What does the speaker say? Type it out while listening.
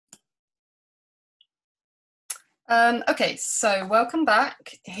Okay, so welcome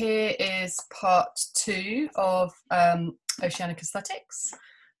back. Here is part two of Oceanic Aesthetics.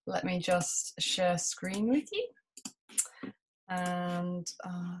 Let me just share screen with you. And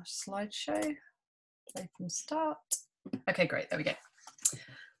slideshow, play from start. Okay, great, there we go.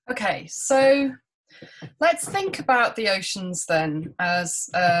 Okay, so let's think about the oceans then as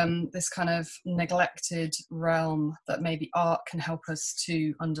this kind of neglected realm that maybe art can help us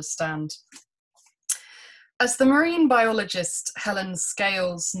to understand. As the marine biologist Helen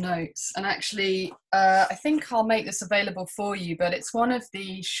Scales notes, and actually I think I'll make this available for you, but it's one of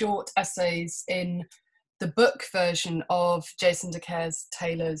the short essays in the book version of Jason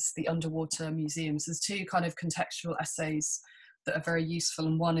Taylor's The Underwater Museums. There's two kind of contextual essays that are very useful,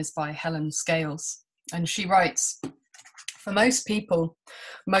 and one is by Helen Scales. And she writes, "For most people,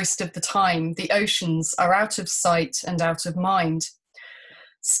 most of the time, the oceans are out of sight and out of mind.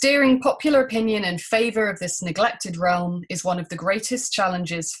 Steering popular opinion in favour of this neglected realm is one of the greatest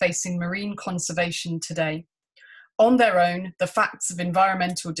challenges facing marine conservation today. On their own, the facts of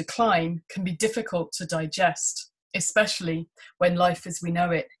environmental decline can be difficult to digest, especially when life as we know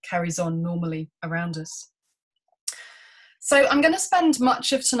it carries on normally around us." So I'm going to spend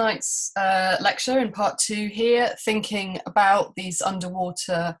much of tonight's lecture in part two here thinking about these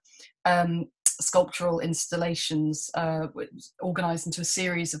underwater sculptural installations organised into a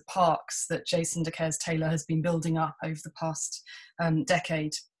series of parks that Jason Taylor has been building up over the past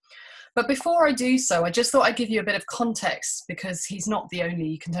decade. But before I do so, I just thought I'd give you a bit of context, because he's not the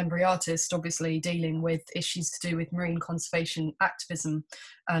only contemporary artist obviously dealing with issues to do with marine conservation activism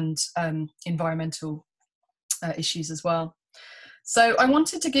and environmental issues as well. So I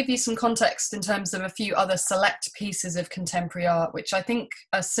wanted to give you some context in terms of a few other select pieces of contemporary art, which I think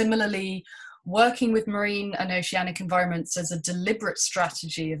are similarly working with marine and oceanic environments as a deliberate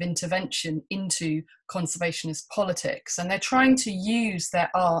strategy of intervention into conservationist politics. And they're trying to use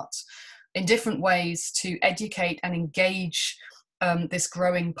their art in different ways to educate and engage this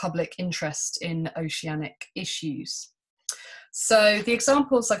growing public interest in oceanic issues. So the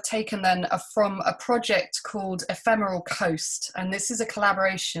examples I've taken then are from a project called Ephemeral Coast, and this is a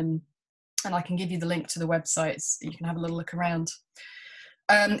collaboration, and I can give you the link to the website so you can have a little look around.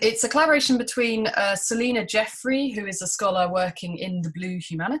 It's a collaboration between Selina Jeffrey, who is a scholar working in the blue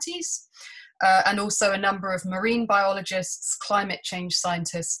humanities, and also a number of marine biologists, climate change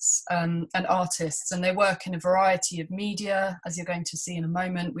scientists, and artists. And they work in a variety of media, as you're going to see in a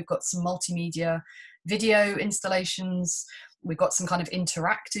moment. We've got some multimedia video installations. We've got some kind of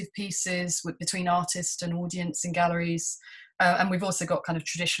interactive pieces between artist and audience in galleries. And we've also got kind of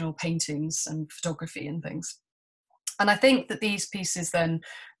traditional paintings and photography and things. And I think that these pieces then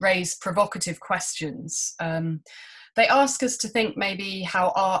raise provocative questions. They ask us to think maybe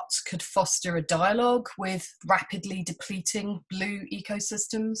how art could foster a dialogue with rapidly depleting blue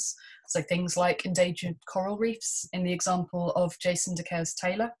ecosystems. So things like endangered coral reefs in the example of Jason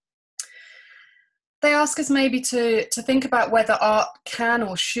Taylor. They ask us maybe to think about whether art can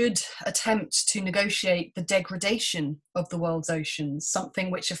or should attempt to negotiate the degradation of the world's oceans, something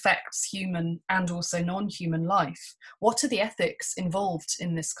which affects human and also non-human life. What are the ethics involved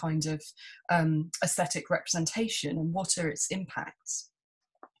in this kind of aesthetic representation, and what are its impacts?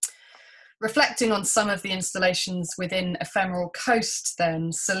 Reflecting on some of the installations within Ephemeral Coast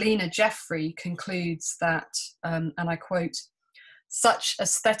then, Selina Jeffrey concludes that, and I quote, "Such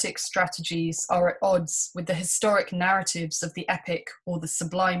aesthetic strategies are at odds with the historic narratives of the epic or the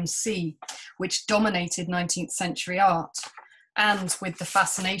sublime sea, which dominated 19th century art, and with the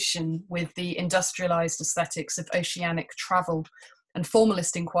fascination with the industrialized aesthetics of oceanic travel and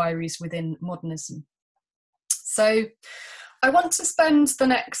formalist inquiries within modernism." So I want to spend the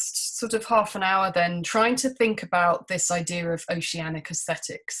next sort of half an hour then trying to think about this idea of oceanic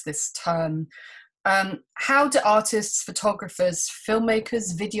aesthetics, this term. How do artists, photographers,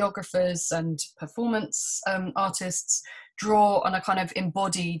 filmmakers, videographers, and performance artists draw on a kind of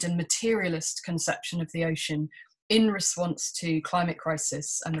embodied and materialist conception of the ocean in response to climate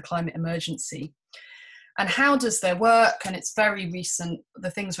crisis and the climate emergency? And how does their work, and it's very recent,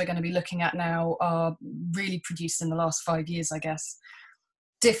 the things we're going to be looking at now are really produced in the last 5 years, I guess,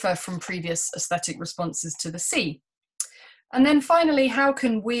 differ from previous aesthetic responses to the sea? And then finally, how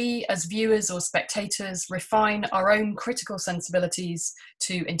can we as viewers or spectators refine our own critical sensibilities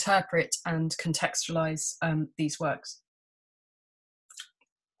to interpret and contextualize these works?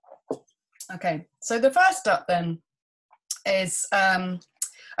 Okay, so the first up then is a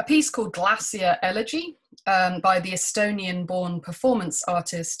piece called Glacier Elegy by the Estonian-born performance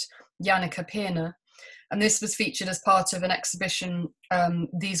artist Janika Pirna. And this was featured as part of an exhibition,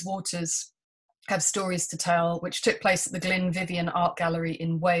 These Waters, have stories to tell, which took place at the Glyn Vivian Art Gallery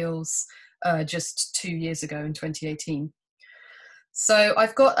in Wales just 2 years ago in 2018. So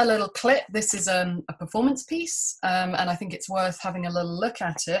I've got a little clip. This is a performance piece, and I think it's worth having a little look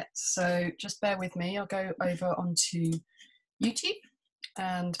at it. So just bear with me. I'll go over onto YouTube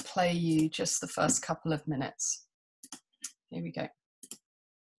and play you just the first couple of minutes. Here we go.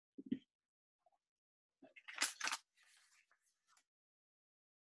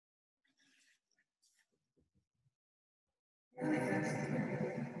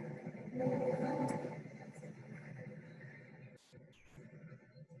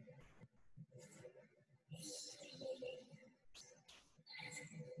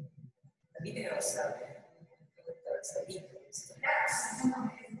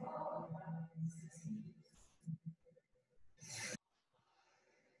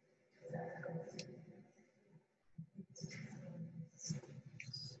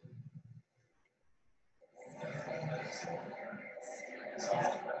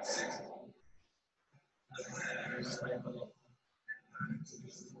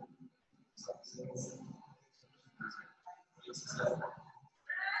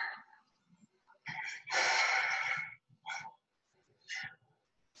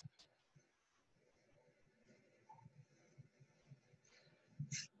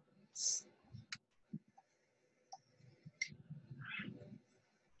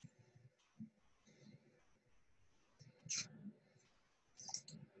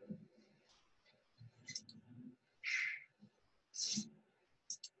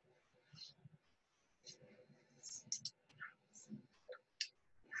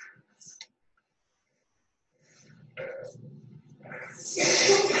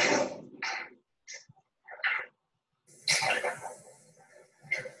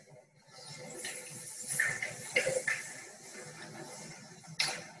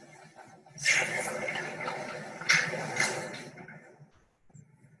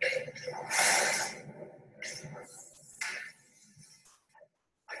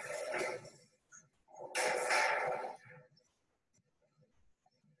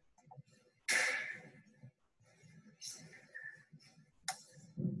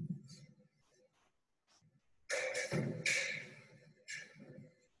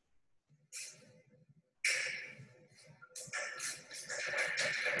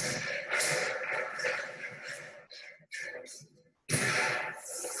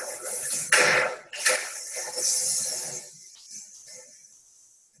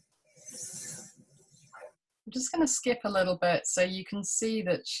 I'm just going to skip a little bit so you can see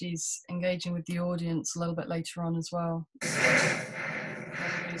that she's engaging with the audience a little bit later on as well.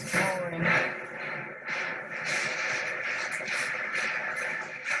 Everybody's drawing.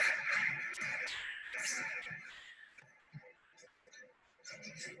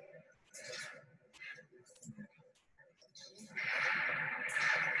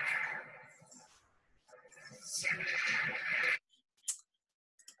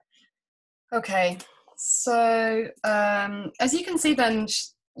 Okay, so as you can see then,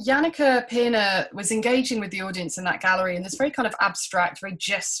 Janneke Pirner was engaging with the audience in that gallery in this very kind of abstract, very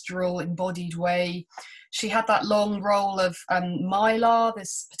gestural, embodied way. She had that long roll of mylar,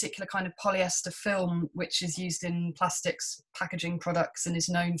 this particular kind of polyester film, which is used in plastics packaging products and is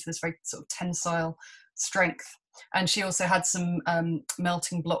known for this very sort of tensile strength. And she also had some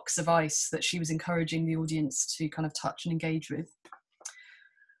melting blocks of ice that she was encouraging the audience to kind of touch and engage with.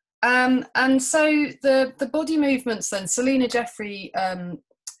 And so the body movements then, Selina Jeffrey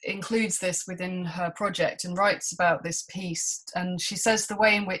includes this within her project and writes about this piece, and she says the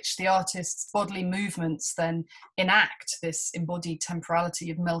way in which the artist's bodily movements then enact this embodied temporality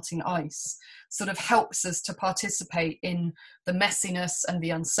of melting ice sort of helps us to participate in the messiness and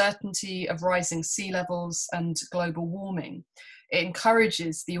the uncertainty of rising sea levels and global warming. It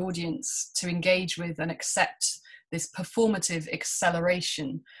encourages the audience to engage with and accept this performative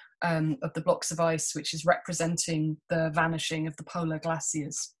acceleration of the blocks of ice, which is representing the vanishing of the polar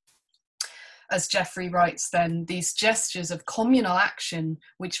glaciers. As Jeffrey writes then, these gestures of communal action,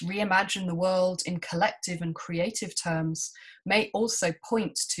 which reimagine the world in collective and creative terms, may also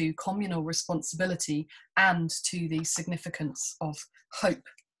point to communal responsibility and to the significance of hope.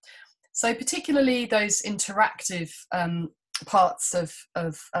 So particularly those interactive parts of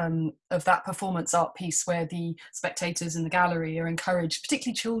that performance art piece where the spectators in the gallery are encouraged,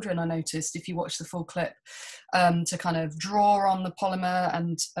 particularly children, I noticed, if you watch the full clip, to kind of draw on the polymer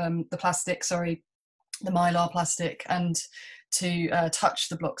and the plastic, sorry, the mylar plastic, and to touch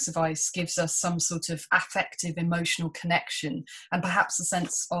the blocks of ice, gives us some sort of affective, emotional connection and perhaps a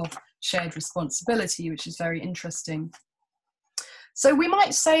sense of shared responsibility, which is very interesting. So we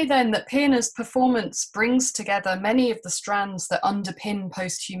might say then that Pienaar's performance brings together many of the strands that underpin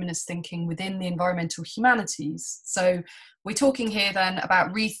post-humanist thinking within the environmental humanities. So we're talking here then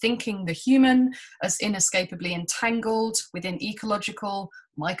about rethinking the human as inescapably entangled within ecological,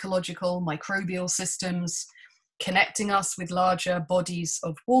 mycological, microbial systems, connecting us with larger bodies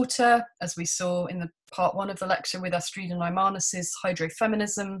of water, as we saw in the part one of the lecture with Astrid Naimanis's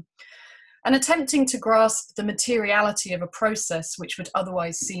hydrofeminism, and attempting to grasp the materiality of a process which would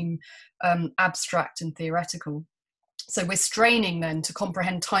otherwise seem abstract and theoretical. So we're straining then to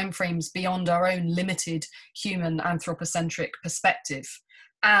comprehend timeframes beyond our own limited human anthropocentric perspective.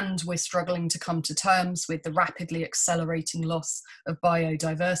 And we're struggling to come to terms with the rapidly accelerating loss of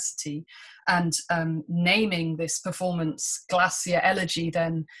biodiversity. And naming this performance Glacier Elegy,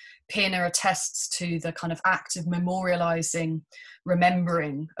 then Pienaar attests to the kind of act of memorializing,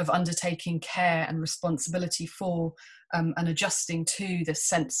 remembering, of undertaking care and responsibility for and adjusting to the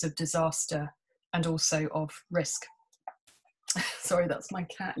sense of disaster and also of risk. Sorry, that's my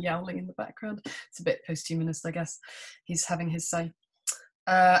cat yowling in the background. It's a bit post-humanist, I guess. He's having his say.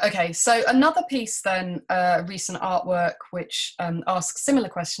 Okay, so another piece then, recent artwork, which asks similar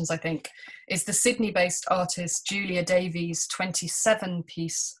questions, I think, is the Sydney-based artist Julia Davies' 27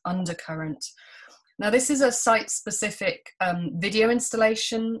 piece Undercurrent. Now, this is a site-specific video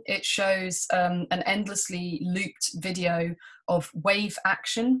installation. It shows an endlessly looped video of wave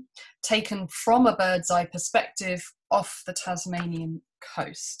action taken from a bird's eye perspective off the Tasmanian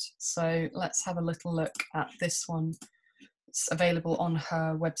coast. So let's have a little look at this one. It's available on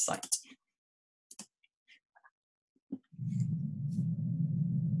her website.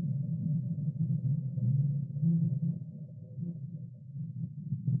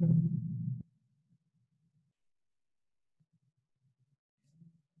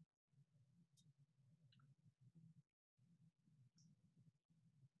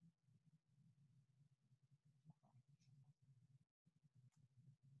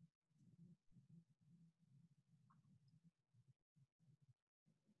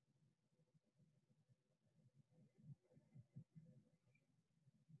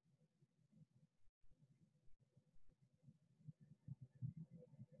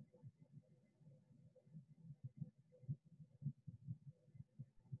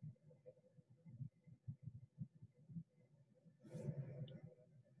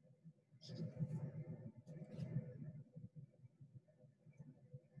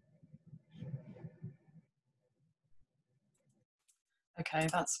 Okay,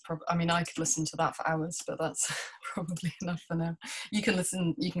 that's probably, I mean, I could listen to that for hours, but that's probably enough for now. You can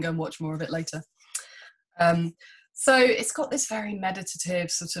listen, you can go and watch more of it later. So it's got this very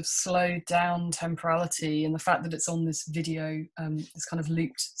meditative, sort of slowed down temporality, and the fact that it's on this video, this kind of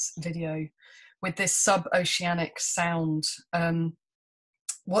looped video with this sub-oceanic sound.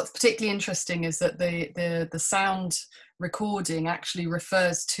 What's particularly interesting is that the sound recording actually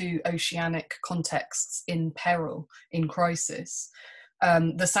refers to oceanic contexts in peril, in crisis.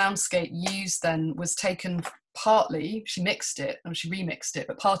 The soundscape used then was taken partly, she mixed it, and she remixed it,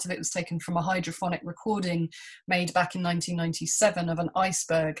 but part of it was taken from a hydrophonic recording made back in 1997 of an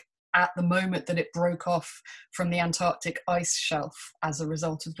iceberg at the moment that it broke off from the Antarctic ice shelf as a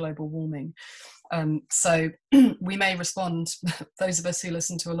result of global warming. So we may respond, those of us who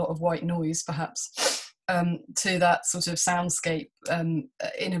listen to a lot of white noise perhaps, to that sort of soundscape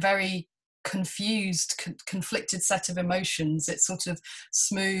in a very confused, conflicted set of emotions. It's sort of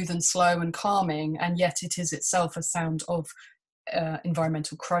smooth and slow and calming, and yet it is itself a sound of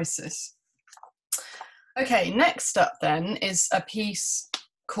environmental crisis. Okay, next up then is a piece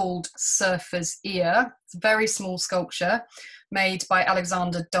called Surfer's Ear. It's a very small sculpture made by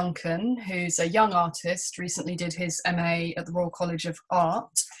Alexander Duncan, who's a young artist, recently did his MA at the Royal College of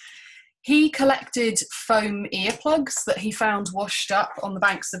Art. He collected foam earplugs that he found washed up on the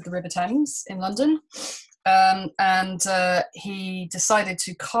banks of the River Thames in London. And he decided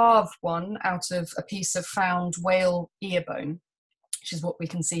to carve one out of a piece of found whale ear bone, which is what we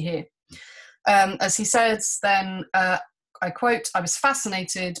can see here. As he says then, I quote, "I was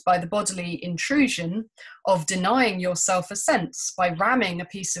fascinated by the bodily intrusion of denying yourself a sense by ramming a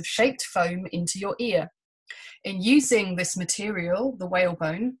piece of shaped foam into your ear. In using this material, the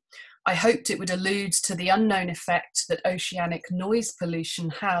whalebone, I hoped it would allude to the unknown effect that oceanic noise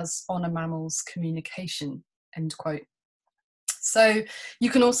pollution has on a mammal's communication," end quote. So you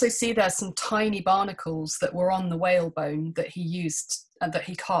can also see there's some tiny barnacles that were on the whalebone that he used, that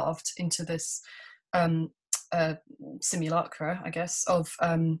he carved into this simulacra, I guess, of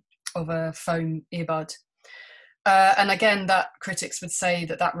a foam earbud. And again, that critics would say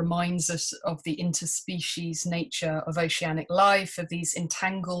that that reminds us of the interspecies nature of oceanic life, of these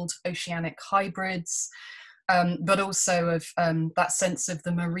entangled oceanic hybrids, but also of that sense of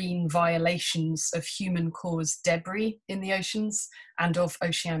the marine violations of human-caused debris in the oceans and of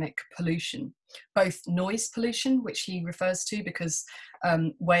oceanic pollution, both noise pollution, which he refers to because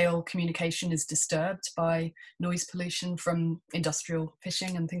whale communication is disturbed by noise pollution from industrial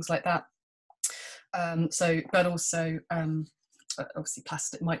fishing and things like that. But also obviously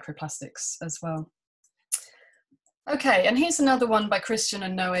microplastics as well. Okay, and here's another one by Christian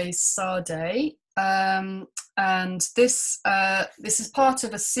and Noé Sade. And this is part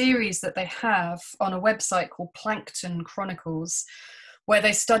of a series that they have on a website called Plankton Chronicles, where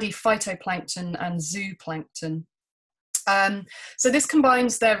they study phytoplankton and zooplankton. So this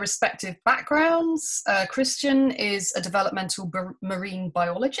combines their respective backgrounds. Christian is a developmental marine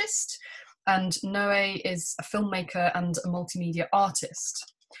biologist, and Noé is a filmmaker and a multimedia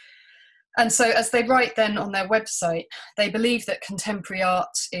artist. And so as they write then on their website, they believe that contemporary art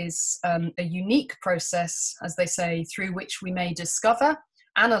is a unique process, as they say, through which we may discover,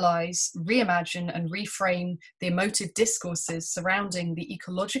 analyse, reimagine and reframe the emotive discourses surrounding the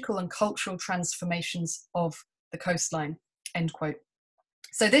ecological and cultural transformations of the coastline, end quote.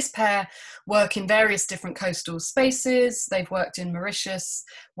 So this pair work in various different coastal spaces. They've worked in Mauritius,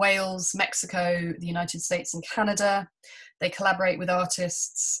 Wales, Mexico, the United States and Canada. They collaborate with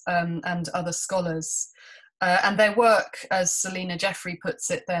artists and other scholars. And their work, as Selina Jeffrey puts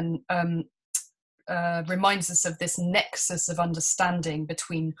it then, reminds us of this nexus of understanding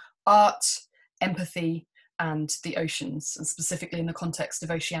between art, empathy, and the oceans, and specifically in the context of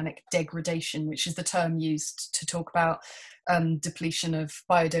oceanic degradation, which is the term used to talk about depletion of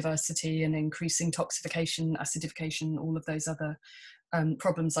biodiversity and increasing toxification, acidification, all of those other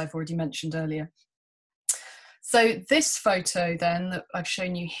problems I've already mentioned earlier. So this photo then that I've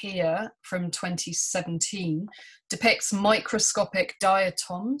shown you here from 2017 depicts microscopic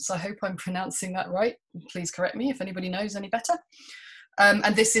diatoms. I hope I'm pronouncing that right. Please correct me if anybody knows any better.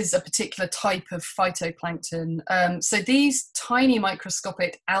 And this is a particular type of phytoplankton. So these tiny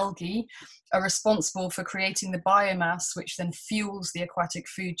microscopic algae are responsible for creating the biomass, which then fuels the aquatic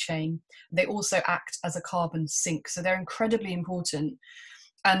food chain. They also act as a carbon sink, so they're incredibly important.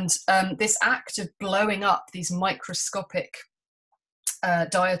 And this act of blowing up these microscopic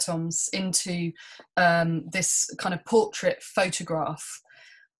diatoms into this kind of portrait photograph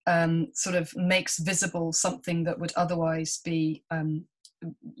sort of makes visible something that would otherwise be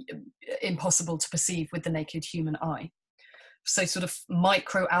impossible to perceive with the naked human eye. So sort of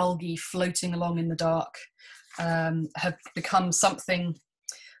microalgae floating along in the dark have become something,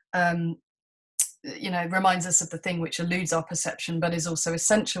 reminds us of the thing which eludes our perception, but is also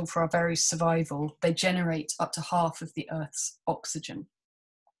essential for our very survival. They generate up to half of the Earth's oxygen.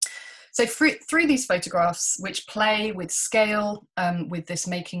 So through these photographs, which play with scale, with this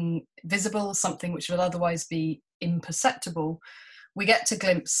making visible something which would otherwise be imperceptible, we get to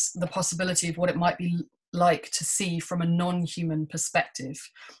glimpse the possibility of what it might be like to see from a non-human perspective,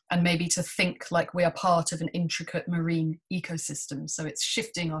 and maybe to think like we are part of an intricate marine ecosystem. So it's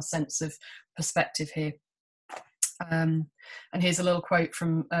shifting our sense of perspective here. And here's a little quote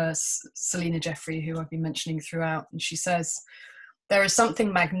from Selina Jeffrey, who I've been mentioning throughout, and she says, "There is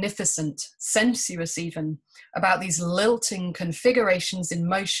something magnificent, sensuous even, about these lilting configurations in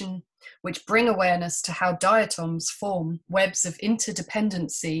motion, which bring awareness to how diatoms form webs of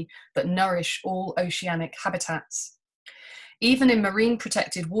interdependency that nourish all oceanic habitats. Even in marine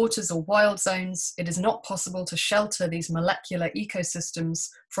protected waters or wild zones, it is not possible to shelter these molecular ecosystems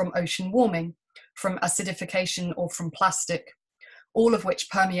from ocean warming, from acidification or from plastic, all of which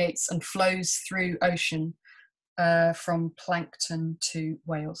permeates and flows through ocean, from plankton to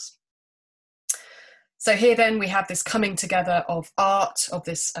whales." So here then we have this coming together of art, of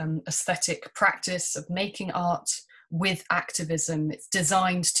this aesthetic practice of making art with activism. It's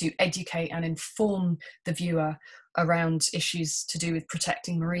designed to educate and inform the viewer around issues to do with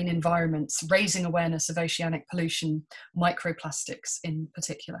protecting marine environments, raising awareness of oceanic pollution, microplastics in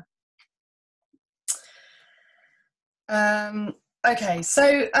particular. Okay,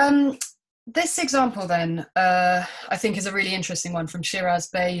 so this example then, I think is a really interesting one from Shiraz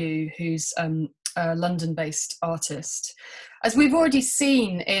Bayu, who's a London-based artist. As we've already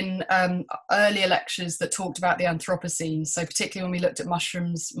seen in earlier lectures that talked about the Anthropocene, so particularly when we looked at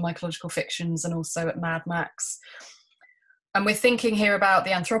mushrooms, mycological fictions, and also at Mad Max. And we're thinking here about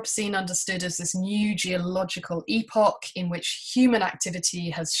the Anthropocene understood as this new geological epoch in which human activity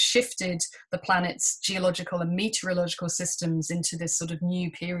has shifted the planet's geological and meteorological systems into this sort of new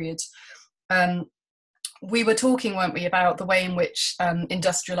period. we were talking, weren't we, about the way in which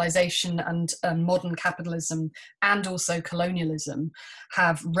industrialization and modern capitalism and also colonialism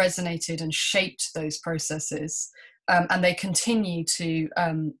have resonated and shaped those processes, and they continue to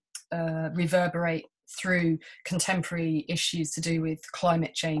reverberate through contemporary issues to do with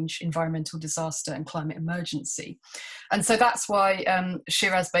climate change, environmental disaster, and climate emergency. And so that's why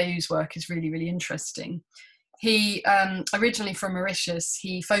Shiraz Bayou's work is really, really interesting. He, originally from Mauritius,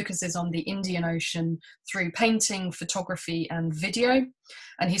 he focuses on the Indian Ocean through painting, photography, and video.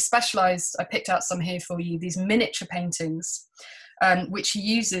 And he specialized, I picked out some here for you, these miniature paintings, which he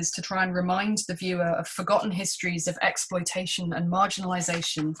uses to try and remind the viewer of forgotten histories of exploitation and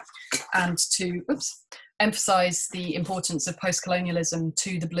marginalization, and to emphasize the importance of post-colonialism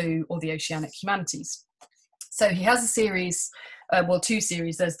to the blue or the oceanic humanities. So he has a series, well, two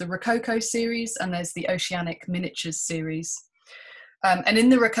series. There's the Rococo series and there's the Oceanic Miniatures series. And in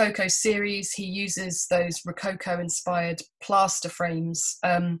the Rococo series, he uses those Rococo-inspired plaster frames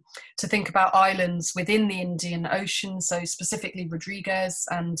to think about islands within the Indian Ocean, so specifically Rodriguez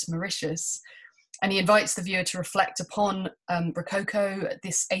and Mauritius. And he invites the viewer to reflect upon Rococo,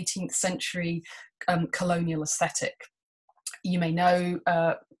 this 18th century colonial aesthetic. You may know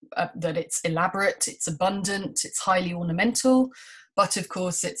that it's elaborate, it's abundant, it's highly ornamental, but of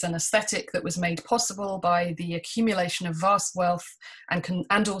course it's an aesthetic that was made possible by the accumulation of vast wealth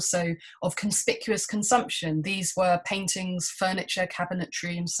and also of conspicuous consumption. These were paintings, furniture,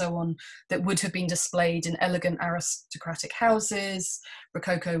 cabinetry, and so on that would have been displayed in elegant aristocratic houses.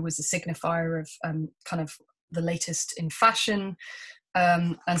 Rococo was a signifier of kind of the latest in fashion,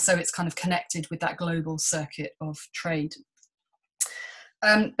 and so it's kind of connected with that global circuit of trade.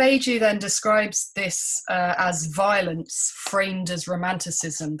 Bayou then describes this as violence framed as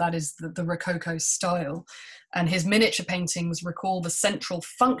romanticism, that is the Rococo style. And his miniature paintings recall the central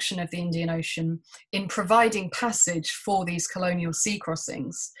function of the Indian Ocean in providing passage for these colonial sea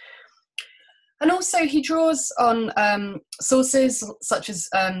crossings. And also he draws on sources such as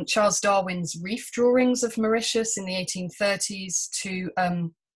Charles Darwin's reef drawings of Mauritius in the 1830s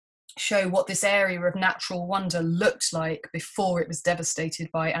to show what this area of natural wonder looked like before it was devastated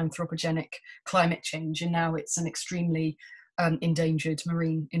by anthropogenic climate change, and now it's an extremely endangered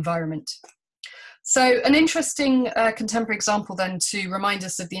marine environment. So an interesting contemporary example then to remind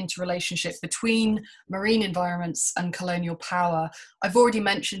us of the interrelationship between marine environments and colonial power. I've already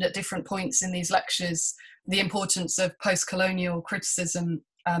mentioned at different points in these lectures the importance of post-colonial criticism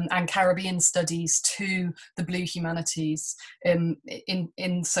and Caribbean studies to the blue humanities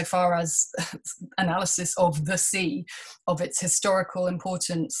in so far as analysis of the sea, of its historical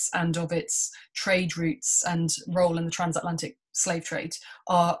importance and of its trade routes and role in the transatlantic slave trade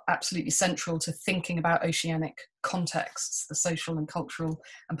are absolutely central to thinking about oceanic contexts, the social and cultural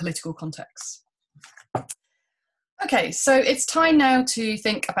and political contexts. Okay, so it's time now to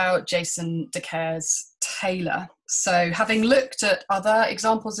think about Jason Decaires Taylor. So having looked at other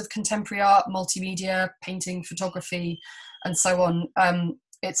examples of contemporary art, multimedia, painting, photography, and so on,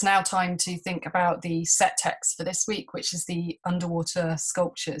 it's now time to think about the set text for this week, which is the underwater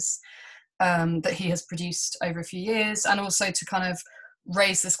sculptures that he has produced over a few years, and also to kind of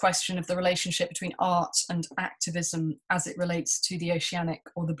raise this question of the relationship between art and activism as it relates to the oceanic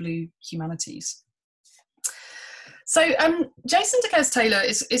or the blue humanities. So Jason Decaires Taylor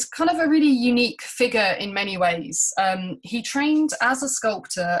is kind of a really unique figure in many ways. He trained as a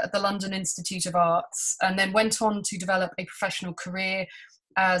sculptor at the London Institute of Arts and then went on to develop a professional career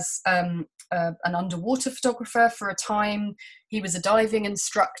as an underwater photographer for a time. He was a diving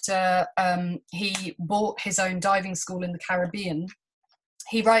instructor. He bought his own diving school in the Caribbean.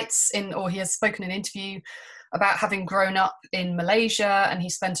 He writes he has spoken in an interview about having grown up in Malaysia, and he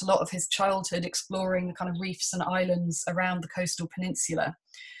spent a lot of his childhood exploring the kind of reefs and islands around the coastal peninsula.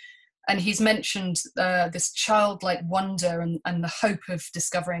 And he's mentioned this childlike wonder and the hope of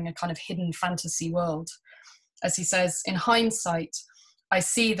discovering a kind of hidden fantasy world. As he says, in hindsight, I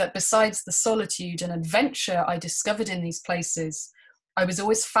see that besides the solitude and adventure I discovered in these places, I was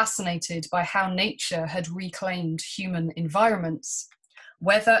always fascinated by how nature had reclaimed human environments.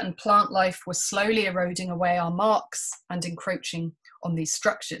 Weather and plant life were slowly eroding away our marks and encroaching on these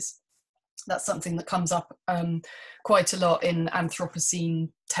structures. That's something that comes up quite a lot in Anthropocene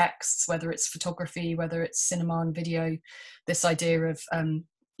texts, whether it's photography, whether it's cinema and video, this idea of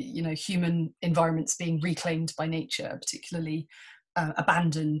human environments being reclaimed by nature, particularly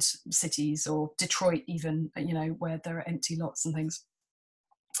abandoned cities or Detroit even, where there are empty lots and things.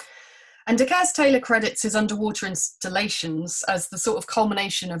 And De Taylor credits his underwater installations as the sort of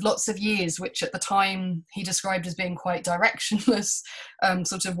culmination of lots of years, which at the time he described as being quite directionless,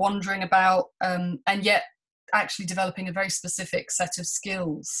 sort of wandering about, and yet actually developing a very specific set of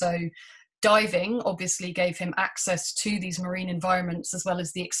skills. So diving obviously gave him access to these marine environments as well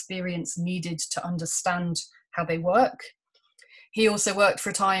as the experience needed to understand how they work. He also worked for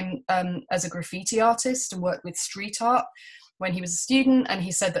a time as a graffiti artist and worked with street art when he was a student, and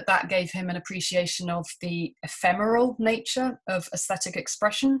he said that that gave him an appreciation of the ephemeral nature of aesthetic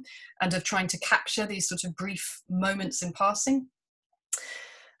expression and of trying to capture these sort of brief moments in passing.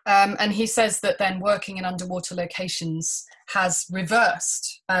 And he says that then working in underwater locations has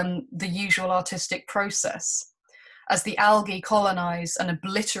reversed the usual artistic process. As the algae colonize and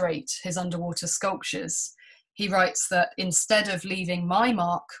obliterate his underwater sculptures, he writes that instead of leaving my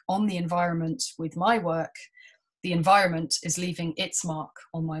mark on the environment with my work, the environment is leaving its mark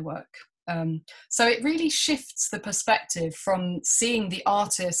on my work. So it really shifts the perspective from seeing the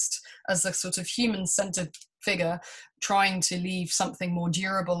artist as a sort of human-centered figure trying to leave something more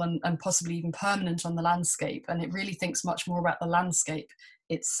durable and possibly even permanent on the landscape, and it really thinks much more about the landscape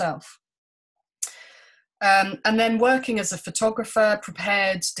itself. And then working as a photographer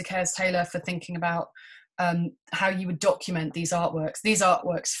prepared De Taylor for thinking about how you would document these artworks. These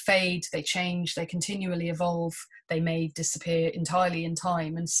artworks fade, they change, they continually evolve, they may disappear entirely in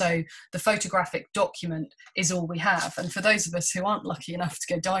time. And so the photographic document is all we have. And for those of us who aren't lucky enough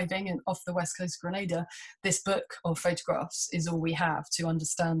to go diving and off the west coast of Grenada, this book of photographs is all we have to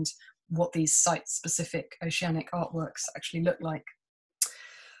understand what these site-specific oceanic artworks actually look like.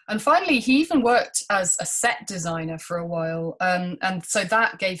 And finally, he even worked as a set designer for a while. And so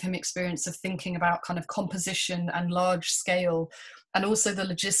that gave him experience of thinking about kind of composition and large scale, and also the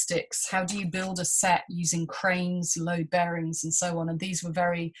logistics. How do you build a set using cranes, load bearings, and so on? And these were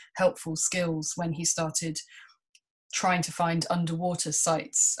very helpful skills when he started trying to find underwater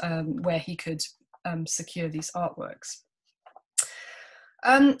sites where he could secure these artworks.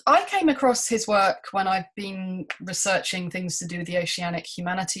 I came across his work when I've been researching things to do with the oceanic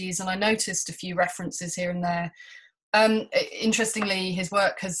humanities, and I noticed a few references here and there. Interestingly, his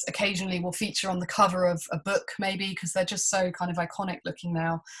work has occasionally will feature on the cover of a book, maybe, because they're just so kind of iconic looking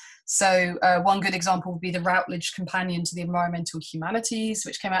now. So one good example would be the Routledge Companion to the Environmental Humanities,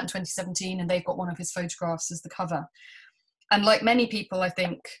 which came out in 2017, and they've got one of his photographs as the cover. And like many people, I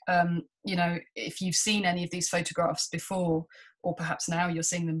think, you know, if you've seen any of these photographs before, or perhaps now you're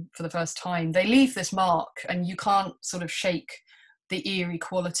seeing them for the first time, they leave this mark, and you can't sort of shake the eerie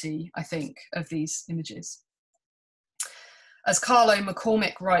quality, I think, of these images. As Carlo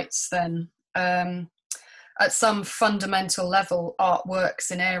McCormick writes then, at some fundamental level, art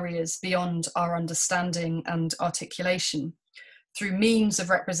works in areas beyond our understanding and articulation. Through means of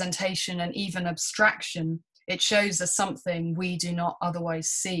representation and even abstraction, it shows us something we do not otherwise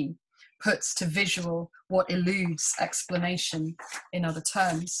see, puts to visual what eludes explanation, in other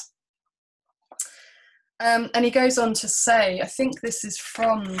terms. And he goes on to say, I think this is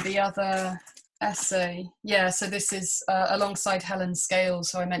from the other essay. Yeah, so this is alongside Helen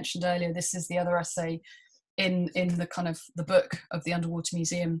Scales, who I mentioned earlier. This is the other essay in the kind of the book of the Underwater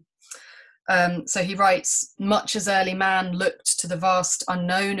Museum. So he writes, much as early man looked to the vast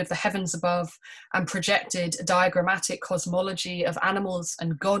unknown of the heavens above and projected a diagrammatic cosmology of animals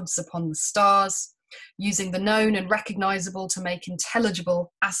and gods upon the stars, using the known and recognizable to make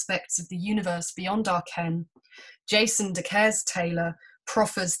intelligible aspects of the universe beyond our ken, Jason De Taylor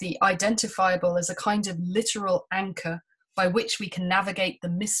proffers the identifiable as a kind of literal anchor by which we can navigate the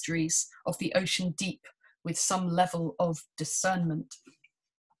mysteries of the ocean deep with some level of discernment.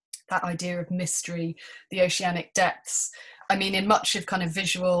 That idea of mystery, the oceanic depths. I mean, in much of kind of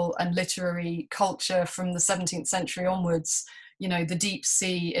visual and literary culture from the 17th century onwards, you know, the deep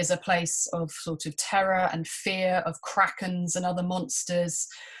sea is a place of sort of terror and fear of krakens and other monsters.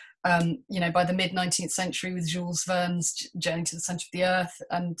 You know, by the mid-19th century with Jules Verne's Journey to the Centre of the Earth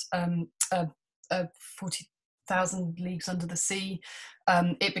and 40,000 Leagues Under the Sea,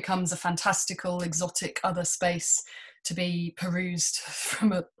 it becomes a fantastical, exotic other space to be perused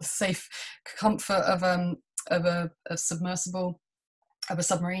from a safe comfort of a submersible, of a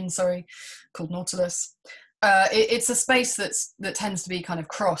submarine, sorry, called Nautilus. It's a space that tends to be kind of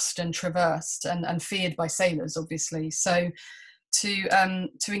crossed and traversed and feared by sailors, obviously. So to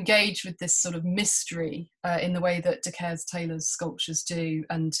engage with this sort of mystery in the way that De Taylor's sculptures do,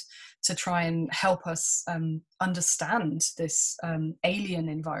 and to try and help us understand this alien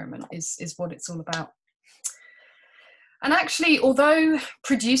environment is what it's all about. And actually, although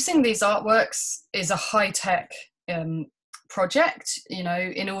producing these artworks is a high-tech project, you know,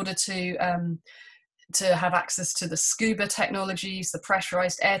 in order to have access to the scuba technologies, the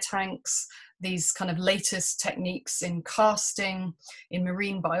pressurized air tanks, these kind of latest techniques in casting, in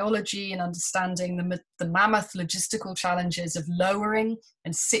marine biology, and understanding the mammoth logistical challenges of lowering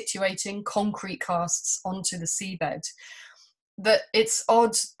and situating concrete casts onto the seabed. That it's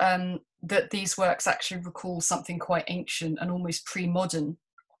odd that these works actually recall something quite ancient and almost pre-modern.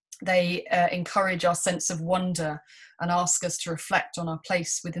 They encourage our sense of wonder and ask us to reflect on our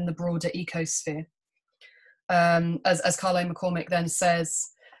place within the broader ecosphere. As Carlo McCormick then says,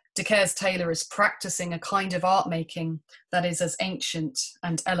 De Caires-Taylor is practicing a kind of art making that is as ancient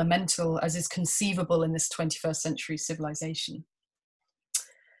and elemental as is conceivable in this 21st century civilization.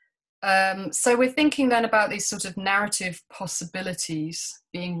 So we're thinking then about these sort of narrative possibilities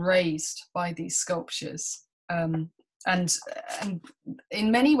being raised by these sculptures. And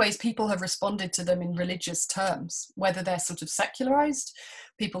in many ways, people have responded to them in religious terms, whether they're sort of secularized.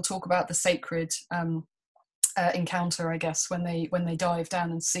 People talk about the sacred encounter, I guess, when they dive down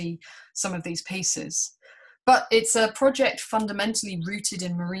and see some of these pieces. But it's a project fundamentally rooted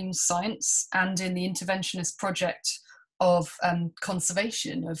in marine science and in the interventionist project of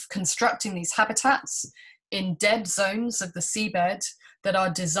conservation, of constructing these habitats in dead zones of the seabed that are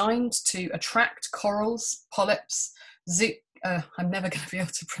designed to attract corals, polyps, I'm never going to be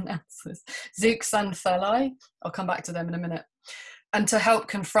able to pronounce this, zooxanthellae, I'll come back to them in a minute, and to help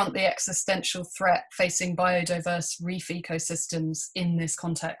confront the existential threat facing biodiverse reef ecosystems in this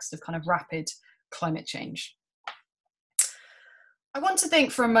context of kind of rapid climate change. I want to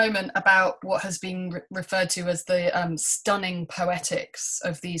think for a moment about what has been referred to as the stunning poetics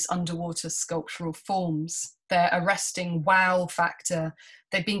of these underwater sculptural forms, their arresting wow factor.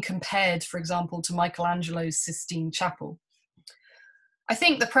 They've been compared, for example, to Michelangelo's Sistine Chapel. I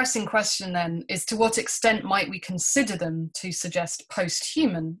think the pressing question then is, to what extent might we consider them to suggest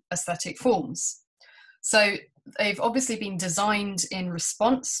post-human aesthetic forms? So they've obviously been designed in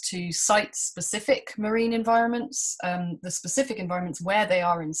response to site-specific marine environments, the specific environments where they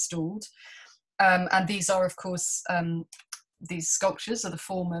are installed. And these are, of course, these sculptures are the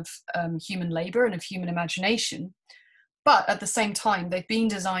form of human labour and of human imagination. But at the same time, they've been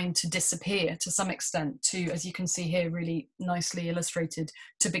designed to disappear to some extent, to, as you can see here, really nicely illustrated,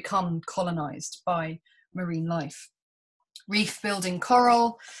 to become colonised by marine life. Reef building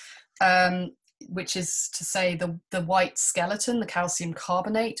coral, which is to say the white skeleton, the calcium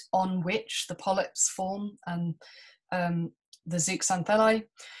carbonate on which the polyps form, and the zooxanthellae,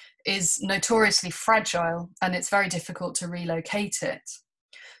 is notoriously fragile, and it's very difficult to relocate it.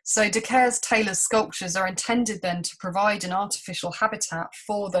 So De Caires-Taylor's sculptures are intended then to provide an artificial habitat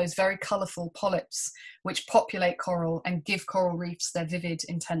for those very colourful polyps which populate coral and give coral reefs their vivid,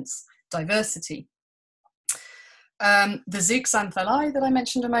 intense diversity. The zooxanthellae that I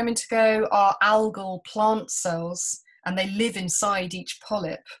mentioned a moment ago are algal plant cells, and they live inside each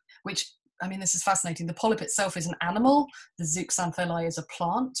polyp, which, I mean, this is fascinating. The polyp itself is an animal, the zooxanthellae is a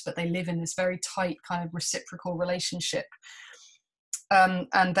plant, but they live in this very tight kind of reciprocal relationship.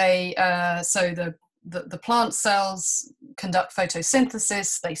 And they, so the plant cells conduct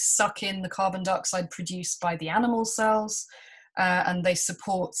photosynthesis, they suck in the carbon dioxide produced by the animal cells, and they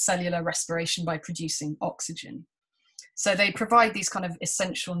support cellular respiration by producing oxygen. So they provide these kind of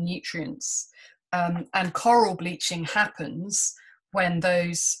essential nutrients, and coral bleaching happens when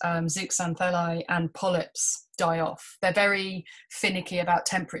those zooxanthellae and polyps die off. They're very finicky about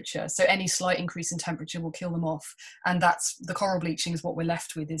temperature, so any slight increase in temperature will kill them off, and that's the coral bleaching is what we're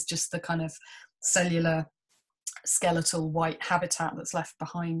left with, is just the kind of cellular skeletal white habitat that's left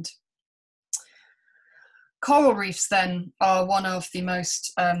behind. Coral reefs then are one of the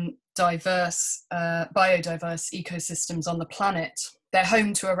most biodiverse ecosystems on the planet. They're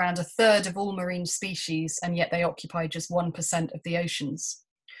home to around a third of all marine species, and yet they occupy just 1% of the oceans.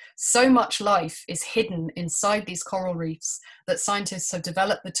 So much life is hidden inside these coral reefs that scientists have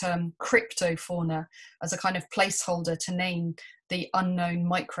developed the term cryptofauna as a kind of placeholder to name the unknown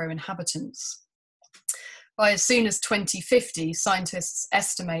micro-inhabitants. By as soon as 2050, scientists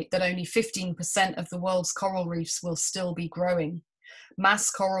estimate that only 15% of the world's coral reefs will still be growing.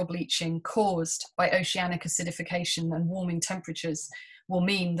 Mass coral bleaching caused by oceanic acidification and warming temperatures will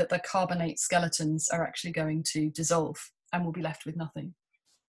mean that the carbonate skeletons are actually going to dissolve and we'll be left with nothing.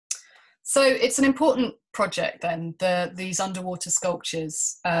 So it's an important project then, these underwater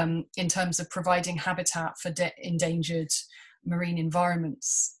sculptures, in terms of providing habitat for endangered marine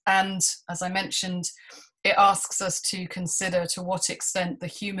environments. And as I mentioned, it asks us to consider to what extent the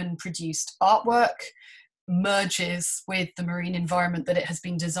human-produced artwork merges with the marine environment that it has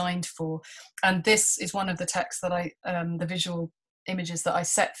been designed for. And this is one of the texts that the visual images that I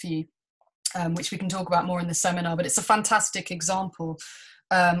set for you, which we can talk about more in the seminar, but it's a fantastic example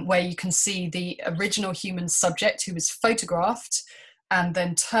where you can see the original human subject who was photographed and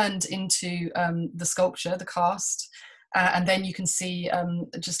then turned into the sculpture, the cast. And then you can see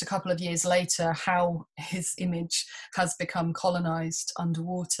just a couple of years later how his image has become colonized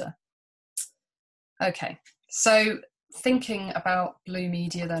underwater. Okay, so thinking about blue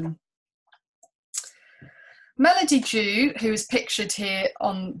media then. Melody Dew, who is pictured here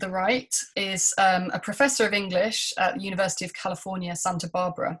on the right, is a professor of English at the University of California, Santa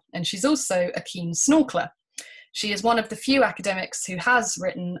Barbara, and she's also a keen snorkeler. She is one of the few academics who has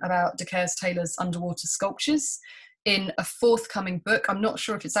written about de Caires-Taylor's underwater sculptures in a forthcoming book. I'm not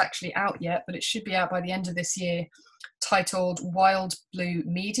sure if it's actually out yet, but it should be out by the end of this year, titled Wild Blue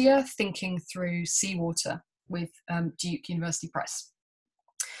Media, Thinking Through Seawater, with Duke University Press.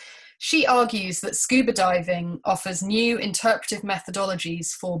 She argues that scuba diving offers new interpretive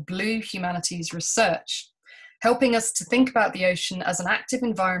methodologies for blue humanities research, helping us to think about the ocean as an active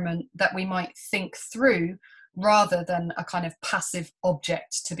environment that we might think through rather than a kind of passive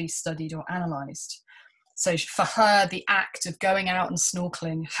object to be studied or analysed. So for her, the act of going out and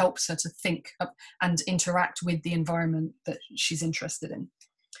snorkeling helps her to think and interact with the environment that she's interested in.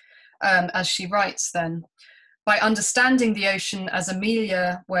 As she writes then, by understanding the ocean as a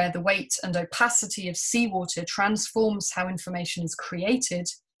milieu where the weight and opacity of seawater transforms how information is created,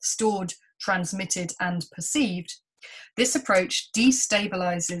 stored, transmitted, and perceived, this approach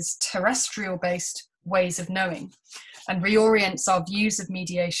destabilizes terrestrial-based ways of knowing and reorients our views of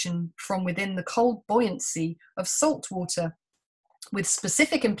mediation from within the cold buoyancy of salt water, with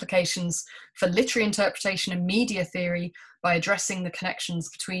specific implications for literary interpretation and media theory by addressing the connections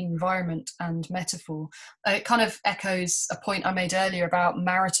between environment and metaphor. It kind of echoes a point I made earlier about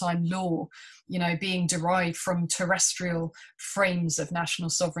maritime law, you know, being derived from terrestrial frames of national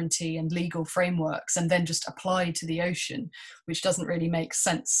sovereignty and legal frameworks and then just applied to the ocean, which doesn't really make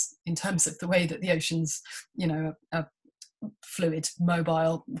sense in terms of the way that the ocean's, you know, fluid,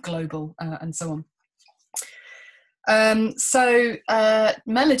 mobile, global, and so on.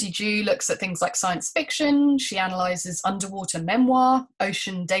 Melody Dew looks at things like science fiction. She analyses underwater memoir,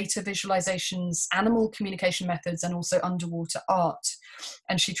 ocean data visualizations, animal communication methods, and also underwater art.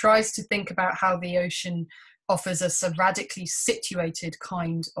 And she tries to think about how the ocean offers us a radically situated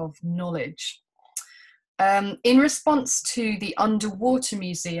kind of knowledge. In response to the Underwater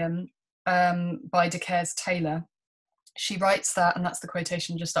Museum by de Caires-Taylor, she writes that, and that's the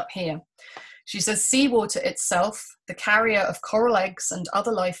quotation just up here. She says, seawater itself, the carrier of coral eggs and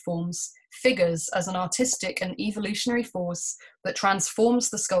other life forms, figures as an artistic and evolutionary force that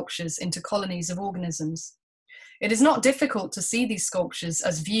transforms the sculptures into colonies of organisms. It is not difficult to see these sculptures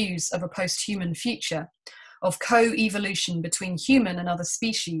as views of a post-human future, of co-evolution between human and other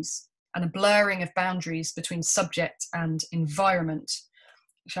species, and a blurring of boundaries between subject and environment.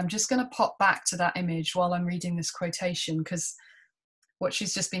 Which I'm just going to pop back to that image while I'm reading this quotation, because what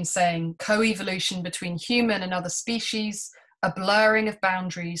she's just been saying, co-evolution between human and other species, a blurring of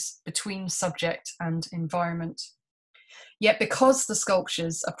boundaries between subject and environment. Yet because the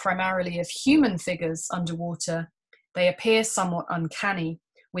sculptures are primarily of human figures underwater, they appear somewhat uncanny,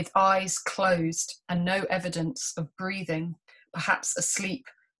 with eyes closed and no evidence of breathing, perhaps asleep,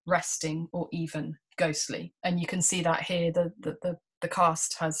 resting, or even ghostly. And you can see that here, the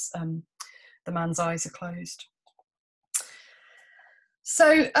cast has, the man's eyes are closed.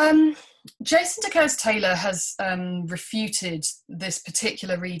 So Jason de Caires-Taylor has refuted this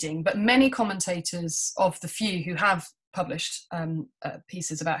particular reading, but many commentators of the few who have published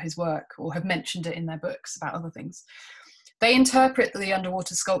pieces about his work or have mentioned it in their books about other things, they interpret the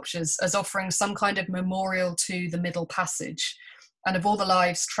underwater sculptures as offering some kind of memorial to the Middle Passage and of all the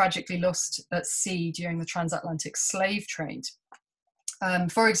lives tragically lost at sea during the transatlantic slave trade.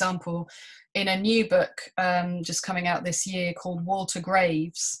 For example, in a new book just coming out this year called Walter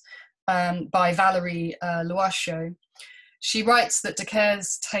Graves by Valerie Loachaud, she writes that de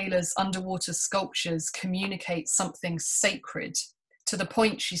Caires-Taylor's underwater sculptures communicate something sacred to the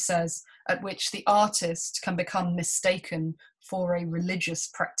point, she says, at which the artist can become mistaken for a religious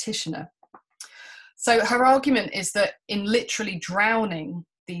practitioner. So her argument is that in literally drowning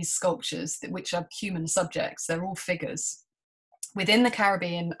these sculptures, which are human subjects, they're all figures, within the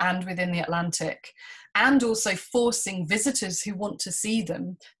Caribbean and within the Atlantic, and also forcing visitors who want to see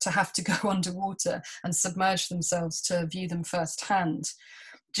them to have to go underwater and submerge themselves to view them firsthand.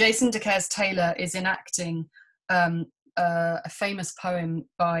 Jason de Caires-Taylor is enacting a famous poem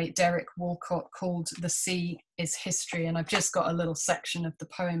by Derek Walcott called "The Sea is History," and I've just got a little section of the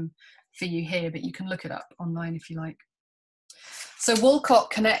poem for you here, but you can look it up online if you like. So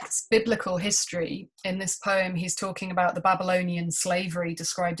Walcott connects biblical history. In this poem, he's talking about the Babylonian slavery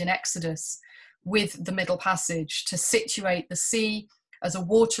described in Exodus with the Middle Passage to situate the sea as a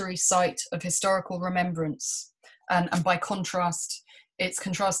watery site of historical remembrance. And by contrast, it's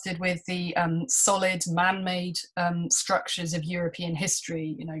contrasted with the solid man-made structures of European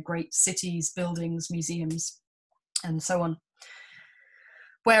history, you know, great cities, buildings, museums, and so on.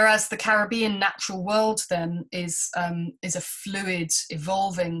 Whereas the Caribbean natural world then is a fluid,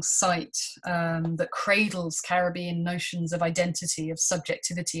 evolving site that cradles Caribbean notions of identity, of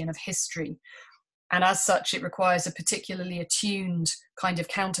subjectivity, and of history. And as such, it requires a particularly attuned kind of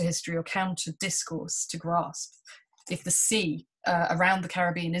counter-history or counter-discourse to grasp. If the sea around the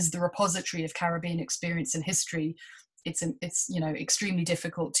Caribbean is the repository of Caribbean experience and history, it's you know, extremely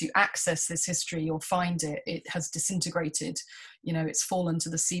difficult to access this history or find it. It has disintegrated, you know, it's fallen to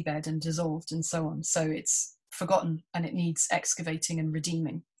the seabed and dissolved and so on. So it's forgotten and it needs excavating and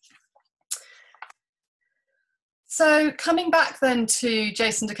redeeming. So coming back then to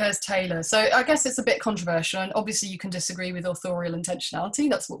Jason Decairs Taylor, so I guess it's a bit controversial, and obviously you can disagree with authorial intentionality,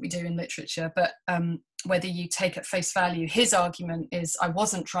 that's what we do in literature, but whether you take at face value, his argument is, I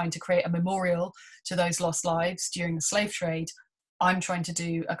wasn't trying to create a memorial to those lost lives during the slave trade, I'm trying to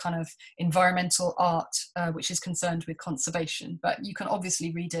do a kind of environmental art which is concerned with conservation, but you can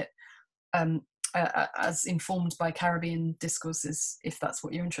obviously read it as informed by Caribbean discourses if that's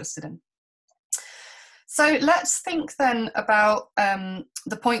what you're interested in. So let's think then about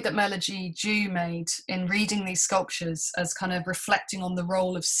the point that Melody Jew made in reading these sculptures as kind of reflecting on the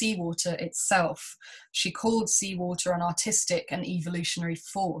role of seawater itself. She called seawater an artistic and evolutionary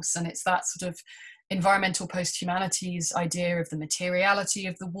force, and it's that sort of environmental post-humanities idea of the materiality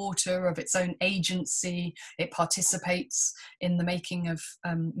of the water, of its own agency, it participates in the making of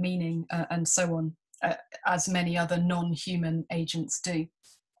meaning and so on, as many other non-human agents do.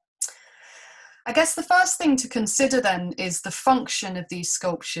 I guess the first thing to consider then is the function of these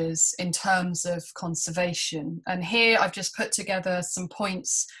sculptures in terms of conservation. And here I've just put together some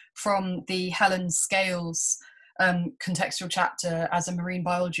points from the Helen Scales contextual chapter. As a marine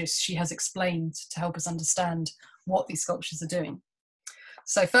biologist, she has explained to help us understand what these sculptures are doing.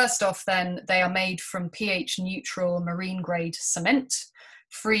 So first off then, they are made from pH neutral marine grade cement,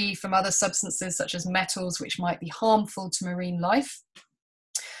 free from other substances such as metals which might be harmful to marine life.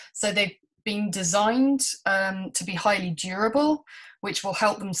 So they've been designed to be highly durable, which will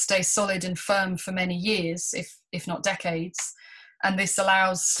help them stay solid and firm for many years, if not decades. And this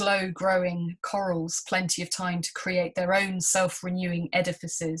allows slow growing corals plenty of time to create their own self-renewing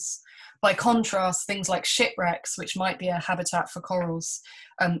edifices. By contrast, things like shipwrecks, which might be a habitat for corals,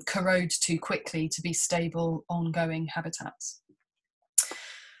 corrode too quickly to be stable, ongoing habitats.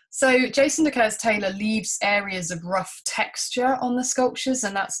 So Jason Decairs Taylor leaves areas of rough texture on the sculptures,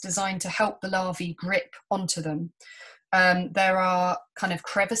 and that's designed to help the larvae grip onto them. There are kind of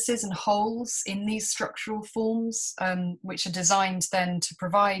crevices and holes in these structural forms, which are designed then to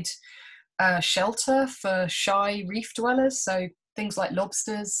provide shelter for shy reef dwellers, so things like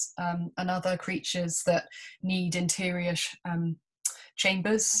lobsters and other creatures that need interior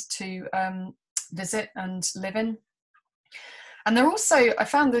chambers to visit and live in. And they're also, I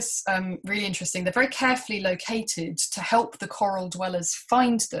found this really interesting, they're very carefully located to help the coral dwellers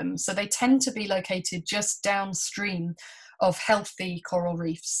find them. So they tend to be located just downstream of healthy coral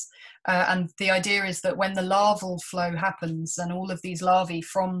reefs. And the idea is that when the larval flow happens and all of these larvae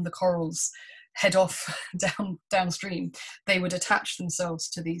from the corals head off downstream, they would attach themselves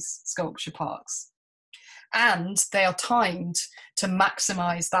to these sculpture parks. And they are timed to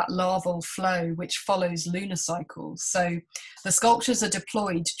maximize that larval flow, which follows lunar cycles. So the sculptures are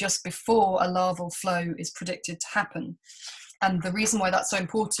deployed just before a larval flow is predicted to happen. And the reason why that's so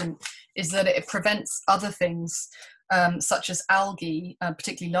important is that it prevents other things, such as algae,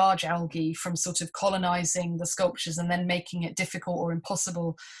 particularly large algae, from sort of colonizing the sculptures and then making it difficult or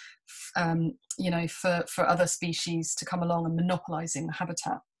impossible, for other species to come along and monopolizing the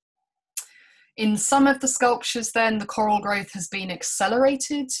habitat. In some of the sculptures then, the coral growth has been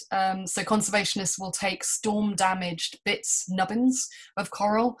accelerated. So conservationists will take storm-damaged bits, nubbins of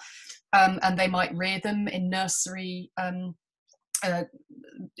coral, and they might rear them in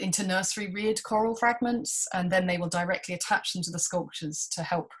into nursery reared coral fragments, and then they will directly attach them to the sculptures to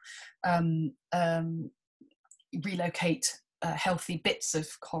help relocate healthy bits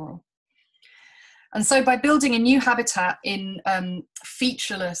of coral. And so by building a new habitat in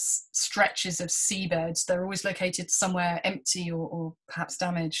featureless stretches of seabeds, they're always located somewhere empty or perhaps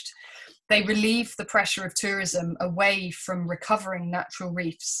damaged, they relieve the pressure of tourism away from recovering natural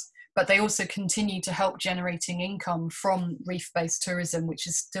reefs, but they also continue to help generating income from reef-based tourism, which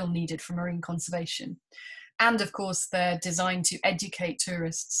is still needed for marine conservation. And of course, they're designed to educate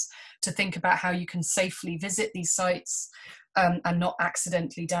tourists to think about how you can safely visit these sites and not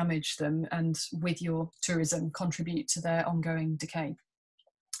accidentally damage them, and with your tourism contribute to their ongoing decay.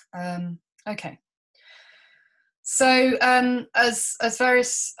 Okay. So as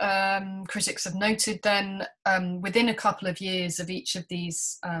various critics have noted, then within a couple of years of each of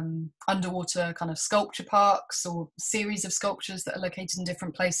these underwater kind of sculpture parks or series of sculptures that are located in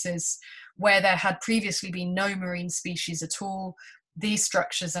different places where there had previously been no marine species at all, these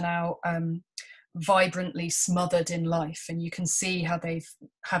structures are now vibrantly smothered in life, and you can see how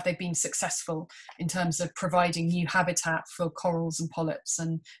they've been successful in terms of providing new habitat for corals and polyps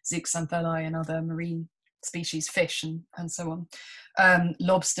and zooxanthellae and other marine species, fish and so on,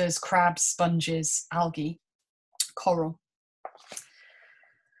 lobsters, crabs, sponges, algae, coral.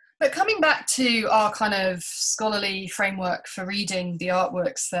 But coming back to our kind of scholarly framework for reading the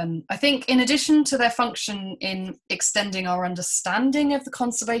artworks, then I think in addition to their function in extending our understanding of the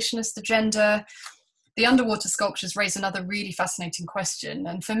conservationist agenda, the underwater sculptures raise another really fascinating question.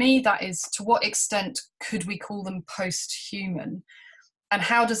 And for me, that is, to what extent could we call them post-human? And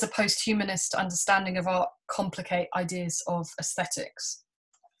how does a post-humanist understanding of art complicate ideas of aesthetics?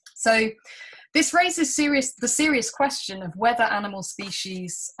 So this raises the serious question of whether animal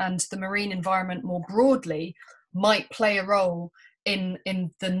species and the marine environment more broadly might play a role in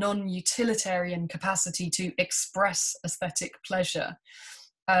the non-utilitarian capacity to express aesthetic pleasure.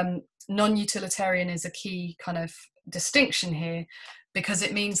 Non-utilitarian is a key kind of distinction here, because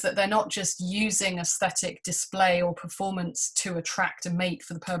it means that they're not just using aesthetic display or performance to attract a mate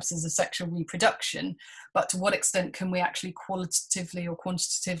for the purposes of sexual reproduction, but to what extent can we actually qualitatively or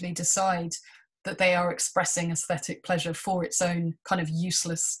quantitatively decide that they are expressing aesthetic pleasure for its own kind of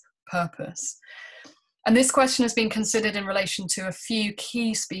useless purpose? And this question has been considered in relation to a few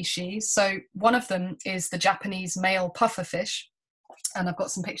key species. So one of them is the Japanese male pufferfish, and I've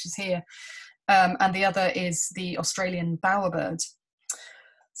got some pictures here, and the other is the Australian bowerbird.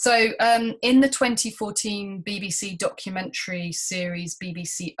 So in the 2014 BBC documentary series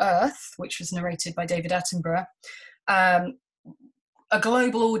BBC Earth, which was narrated by David Attenborough, a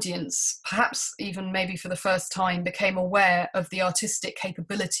global audience, perhaps even maybe for the first time, became aware of the artistic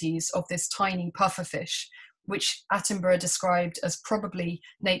capabilities of this tiny pufferfish, which Attenborough described as probably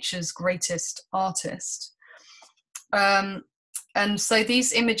nature's greatest artist. And so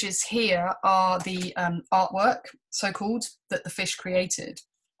these images here are the artwork, so-called, that the fish created.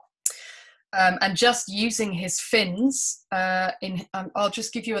 And just using his fins, I'll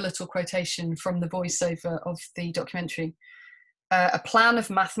just give you a little quotation from the voiceover of the documentary. A plan of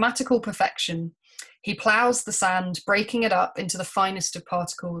mathematical perfection. He plows the sand, breaking it up into the finest of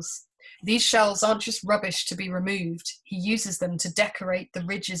particles. These shells aren't just rubbish to be removed. He uses them to decorate the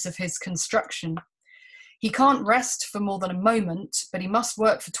ridges of his construction. He can't rest for more than a moment, but he must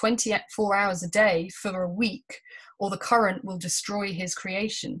work for 24 hours a day for a week, or the current will destroy his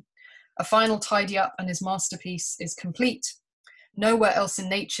creation. A final tidy up and his masterpiece is complete. Nowhere else in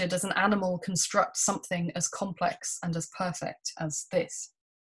nature does an animal construct something as complex and as perfect as this.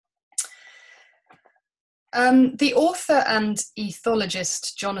 The author and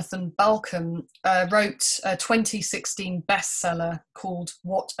ethologist Jonathan Balcom wrote a 2016 bestseller called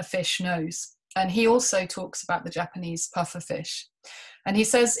What a Fish Knows. And he also talks about the Japanese pufferfish. And he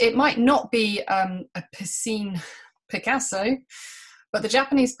says it might not be a piscine Picasso, but the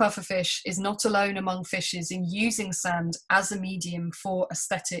Japanese pufferfish is not alone among fishes in using sand as a medium for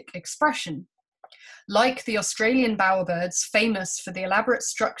aesthetic expression. Like the Australian bowerbirds, famous for the elaborate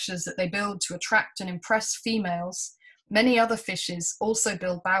structures that they build to attract and impress females, many other fishes also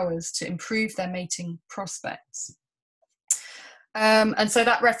build bowers to improve their mating prospects. And so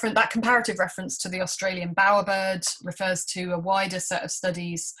that comparative reference to the Australian bowerbird refers to a wider set of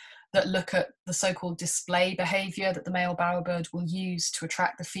studies that look at the so-called display behaviour that the male bowerbird will use to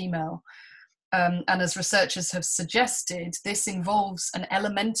attract the female. And as researchers have suggested, this involves an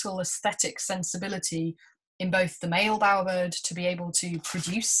elemental aesthetic sensibility in both the male bowerbird to be able to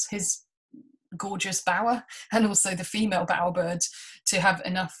produce his gorgeous bower, and also the female bowerbird to have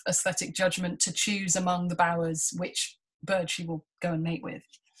enough aesthetic judgment to choose among the bowers which bird she will go and mate with.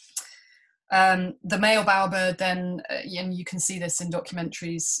 The male bowerbird then, and you can see this in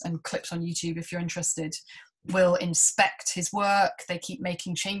documentaries and clips on YouTube if you're interested, will inspect his work. They keep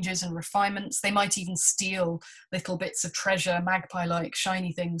making changes and refinements. They might even steal little bits of treasure, magpie-like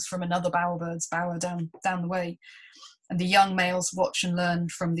shiny things from another bowerbird's bower down the way. And the young males watch and learn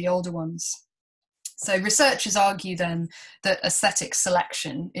from the older ones. So researchers argue then that aesthetic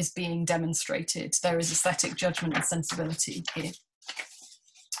selection is being demonstrated. There is aesthetic judgment and sensibility here.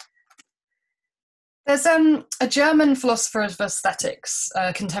 There's a German philosopher of aesthetics,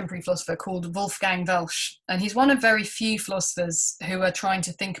 a contemporary philosopher called Wolfgang Welsch, and he's one of very few philosophers who are trying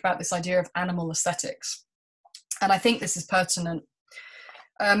to think about this idea of animal aesthetics. And I think this is pertinent.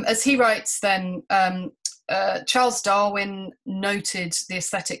 As he writes then, Charles Darwin noted the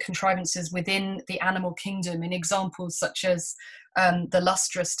aesthetic contrivances within the animal kingdom in examples such as the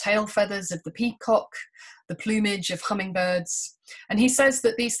lustrous tail feathers of the peacock, the plumage of hummingbirds. And he says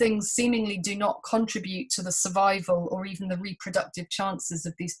that these things seemingly do not contribute to the survival or even the reproductive chances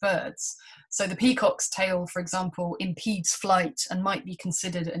of these birds. So the peacock's tail, for example, impedes flight and might be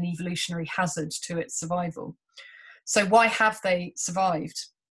considered an evolutionary hazard to its survival. So why have they survived?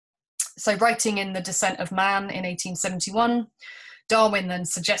 So writing in The Descent of Man in 1871, Darwin then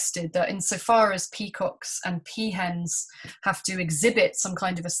suggested that insofar as peacocks and peahens have to exhibit some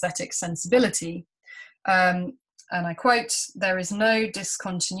kind of aesthetic sensibility, and I quote, "There is no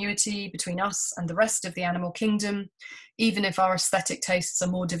discontinuity between us and the rest of the animal kingdom, even if our aesthetic tastes are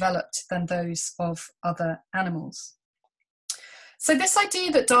more developed than those of other animals." So this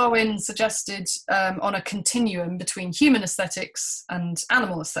idea that Darwin suggested on a continuum between human aesthetics and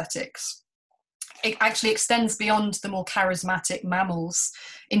animal aesthetics, it actually extends beyond the more charismatic mammals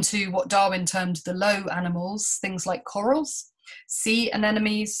into what Darwin termed the low animals, things like corals, sea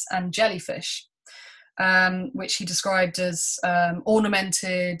anemones, and jellyfish, which he described as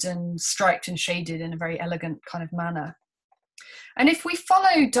ornamented and striped and shaded in a very elegant kind of manner. And if we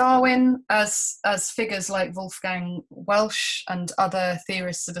follow Darwin, as figures like Wolfgang Welsch and other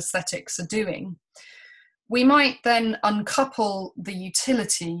theorists of aesthetics are doing, we might then uncouple the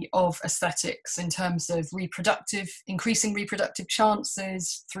utility of aesthetics in terms of increasing reproductive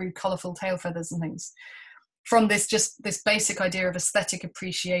chances through colourful tail feathers and things, from this basic idea of aesthetic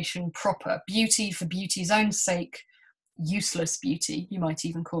appreciation proper, beauty for beauty's own sake, useless beauty, you might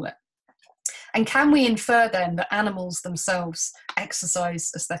even call it. And can we infer then that animals themselves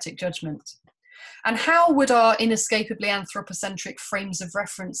exercise aesthetic judgment? And how would our inescapably anthropocentric frames of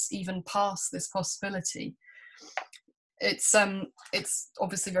reference even pass this possibility? It's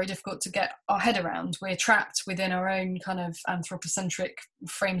obviously very difficult to get our head around. We're trapped within our own kind of anthropocentric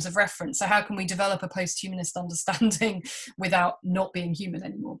frames of reference. So how can we develop a post-humanist understanding without not being human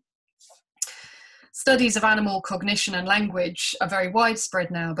anymore? Studies of animal cognition and language are very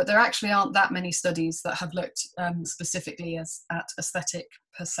widespread now, but there actually aren't that many studies that have looked specifically at aesthetic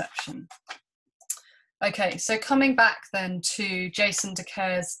perception. Okay, so coming back then to Jason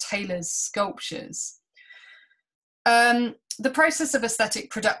Decaires Taylor's sculptures. The process of aesthetic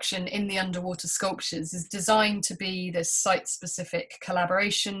production in the underwater sculptures is designed to be this site-specific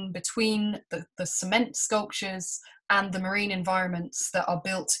collaboration between the cement sculptures and the marine environments that are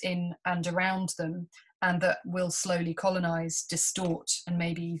built in and around them, and that will slowly colonize, distort, and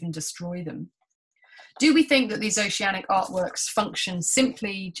maybe even destroy them. Do we think that these oceanic artworks function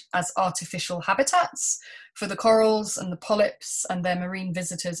simply as artificial habitats for the corals and the polyps and their marine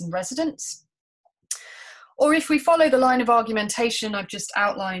visitors and residents? Or if we follow the line of argumentation I've just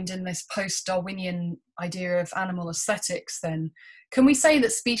outlined in this post-Darwinian idea of animal aesthetics, then can we say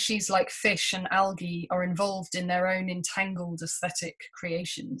that species like fish and algae are involved in their own entangled aesthetic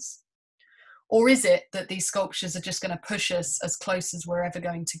creations? Or is it that these sculptures are just going to push us as close as we're ever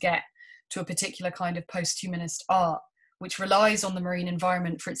going to get to a particular kind of post-humanist art, which relies on the marine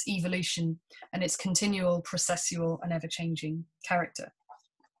environment for its evolution and its continual, processual and ever-changing character?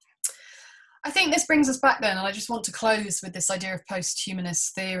 I think this brings us back then, and I just want to close with this idea of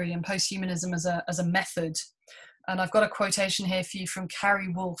post-humanist theory and post-humanism as a method. And I've got a quotation here for you from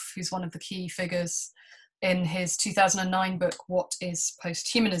Carrie Wolf, who's one of the key figures in his 2009 book, What is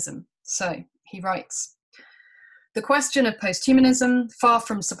Post-Humanism? So he writes, "The question of post-humanism, far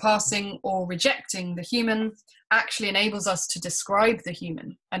from surpassing or rejecting the human, actually enables us to describe the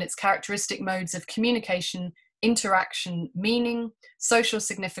human and its characteristic modes of communication, interaction, meaning, social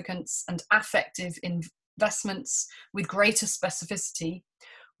significance, and affective investments with greater specificity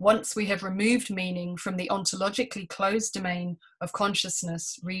once we have removed meaning from the ontologically closed domain of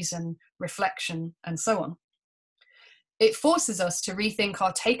consciousness, reason, reflection, and so on. It forces us to rethink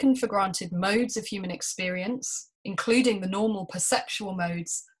our taken for granted modes of human experience, including the normal perceptual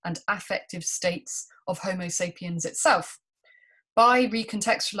modes and affective states of Homo sapiens itself. by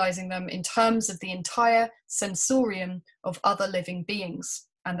recontextualizing them in terms of the entire sensorium of other living beings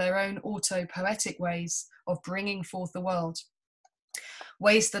and their own auto-poetic ways of bringing forth the world.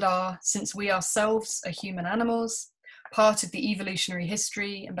 Ways that are, since we ourselves are human animals, part of the evolutionary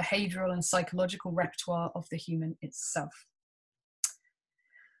history and behavioral and psychological repertoire of the human itself.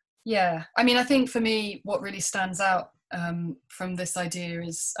 Yeah, I mean, I think for me, what really stands out from this idea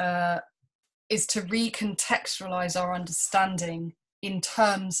is to recontextualize our understanding in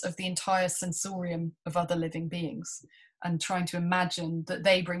terms of the entire sensorium of other living beings, and trying to imagine that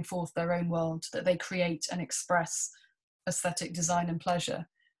they bring forth their own world, that they create and express aesthetic design and pleasure.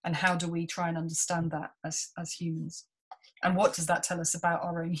 And how do we try and understand that as humans? And what does that tell us about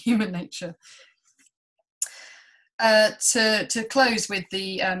our own human nature? To close with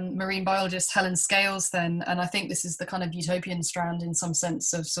the marine biologist Helen Scales then, and I think this is the kind of utopian strand in some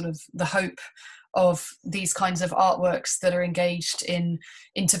sense of sort of the hope of these kinds of artworks that are engaged in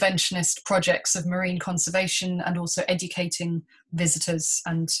interventionist projects of marine conservation and also educating visitors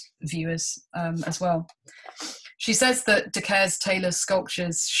and viewers as well. She says that de Taylor's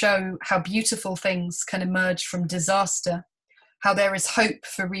sculptures show how beautiful things can emerge from disaster, how there is hope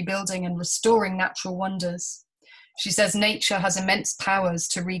for rebuilding and restoring natural wonders. She says nature has immense powers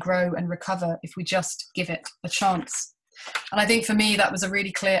to regrow and recover if we just give it a chance. And I think for me, that was a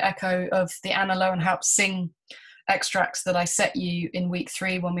really clear echo of the Anna Lowenhaupt Singh extracts that I set you in week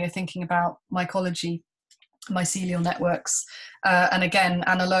 3 when we were thinking about mycology, mycelial networks. And again,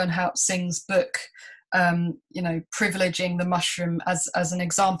 Anna Lowenhaupt Singh's book, privileging the mushroom as an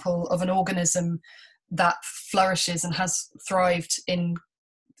example of an organism that flourishes and has thrived in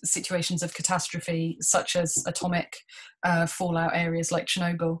situations of catastrophe, such as atomic fallout areas like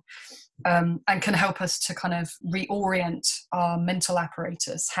Chernobyl, and can help us to kind of reorient our mental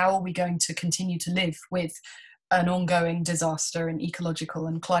apparatus. How are we going to continue to live with an ongoing disaster in ecological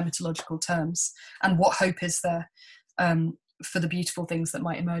and climatological terms? And what hope is there for the beautiful things that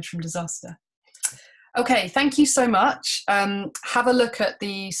might emerge from disaster? Okay, thank you so much. Have a look at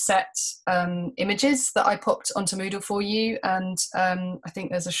the set images that I popped onto Moodle for you, and I think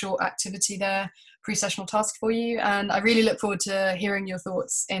there's a short activity there, pre-sessional task for you, and I really look forward to hearing your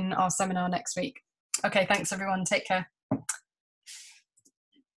thoughts in our seminar next week. Okay, thanks everyone, take care.